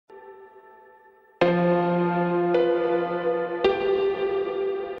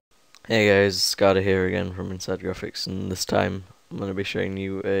Hey guys, Skada here again from Inside Graphics, and this time I'm going to be showing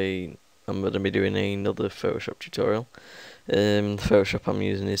you I'm going to be doing another Photoshop tutorial. The Photoshop I'm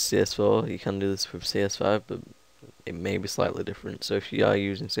using is CS4. You can do this with CS5, but it may be slightly different. So if you are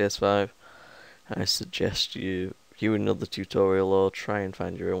using CS5, I suggest you view another tutorial or try and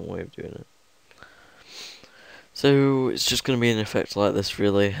find your own way of doing it. So it's just going to be an effect like this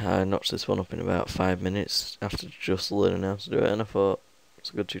really. I notched this one up in about 5 minutes after just learning how to do it, and I thought it's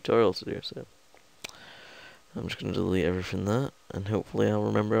a good tutorial to do, so I'm just going to delete everything there, and hopefully I'll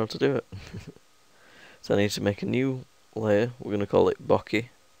remember how to do it. So I need to make a new layer. We're going to call it Bokeh,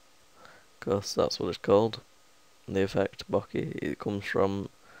 because that's what it's called. The effect Bokeh, it comes from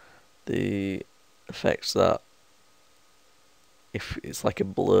the effects that if it's like a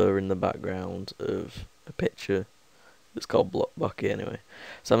blur in the background of a picture, it's called Bokeh anyway.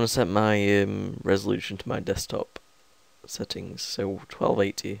 So I'm going to set my resolution to my desktop settings, so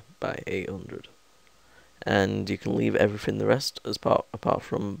 1280 by 800. And you can leave everything the rest as apart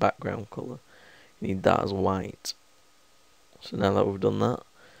from background colour. You need that as white. So now that we've done that,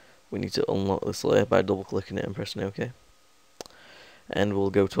 we need to unlock this layer by double clicking it and pressing OK. And we'll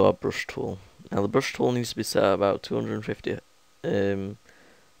go to our brush tool. Now the brush tool needs to be set at about 250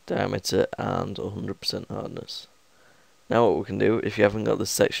 diameter and 100% hardness. Now what we can do, if you haven't got this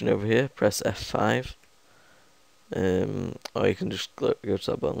section over here, press F5. Or you can just go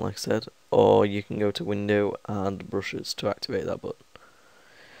to that button like I said, or you can go to window and brushes to activate that button.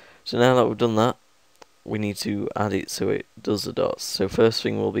 So now that we've done that, we need to add it so it does the dots. So first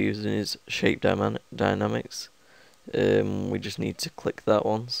thing we'll be using is shape dynamics. We just need to click that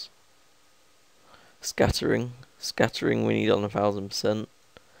once. Scattering we need on 1000%.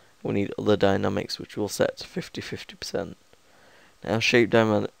 We need other dynamics, which we'll set to 50-50%. Now shape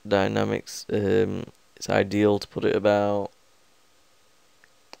dynamics, it's ideal to put it about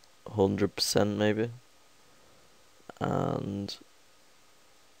 100% maybe, and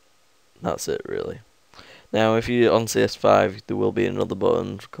that's it really. Now if you're on CS5, there will be another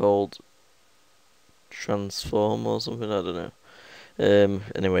button called transform or something, I don't know.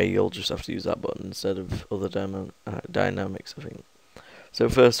 Anyway, you'll just have to use that button instead of other dynamics, I think. So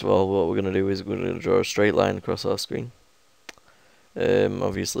first of all, what we're going to do is we're going to draw a straight line across our screen.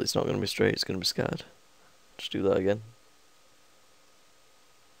 Obviously it's not going to be straight, it's going to be scattered. Just do that again.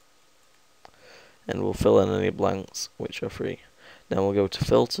 And we'll fill in any blanks which are free. Now we'll go to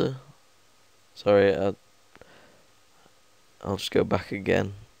filter. Sorry, I'll just go back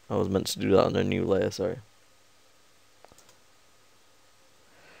again. I was meant to do that on a new layer, sorry.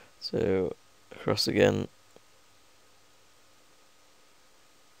 So across again.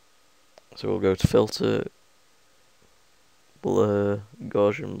 So we'll go to filter, blur,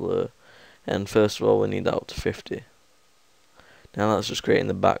 Gaussian blur, and first of all we need that up to 50. Now that's just creating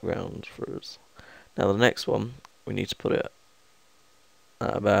the background for us. Now the next one, we need to put it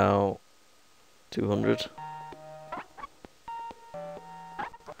at about 200.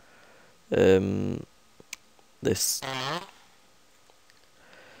 This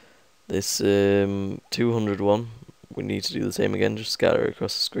 200 one, we need to do the same again, just scatter it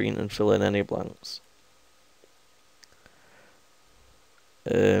across the screen and fill in any blanks.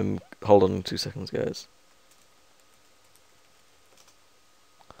 Hold on 2 seconds, guys.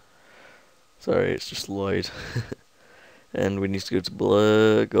 Sorry, it's just Lloyd. And we need to go to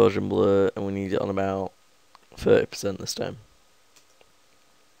blur, Gaussian blur, and we need it on about 30% this time.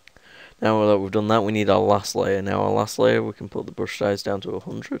 Now that we've done that, we need our last layer. Now our last layer, we can put the brush size down to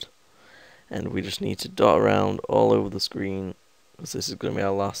 100. And we just need to dot around all over the screen, because this is going to be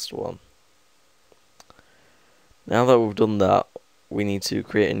our last one. Now that we've done that, we need to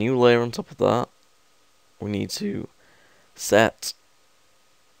create a new layer on top of that. We need to set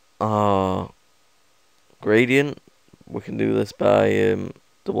our gradient. We can do this by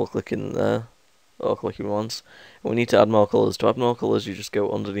double clicking there, or clicking once. And we need to add more colours. To add more colours, you just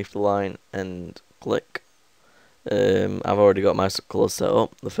go underneath the line and click. I've already got my colours set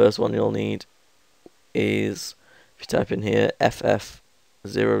up. The first one you'll need is, if you type in here,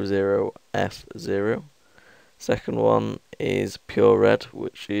 FF00F0. Second one is pure red,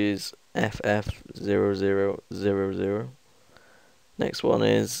 which is FF0000. Next one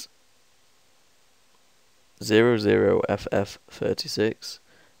is 00FF36,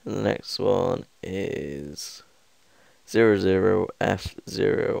 and the next one is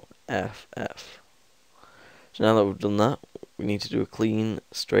 00F0FF. So now that we've done that, we need to do a clean,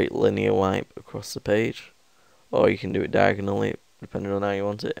 straight linear wipe across the page, or you can do it diagonally, depending on how you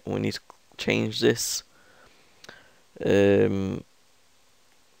want it. And we need to change this. We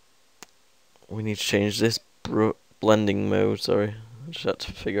need to change this blending mode. Sorry, just had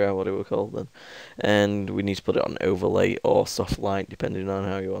to figure out what it was called then. And we need to put it on overlay or soft light, depending on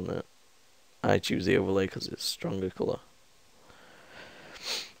how you want it. I choose the overlay because it's a stronger colour.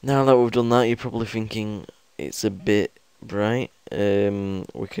 Now that we've done that, you're probably thinking it's a bit bright.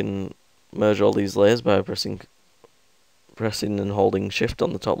 We can merge all these layers by pressing and holding shift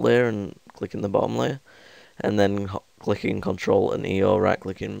on the top layer and clicking the bottom layer, and then clicking Control and E, or right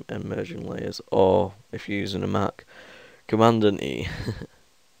clicking and merging layers, or if you're using a Mac, Command and E.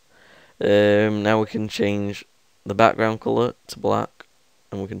 Now we can change the background colour to black,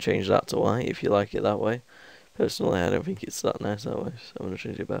 and we can change that to white if you like it that way. Personally, I don't think it's that nice that way, so I'm going to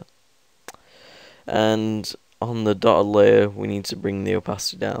change it back. And on the dotted layer, we need to bring the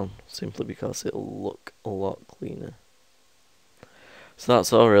opacity down, simply because it'll look a lot cleaner. So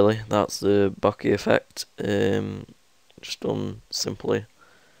that's all really. That's the Bokeh effect, just done simply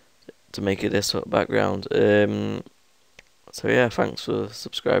to make a desktop background. So yeah, thanks for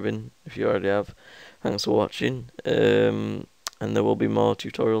subscribing if you already have. Thanks for watching, and there will be more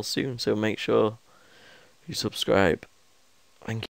tutorials soon, so make sure you subscribe. Thank you.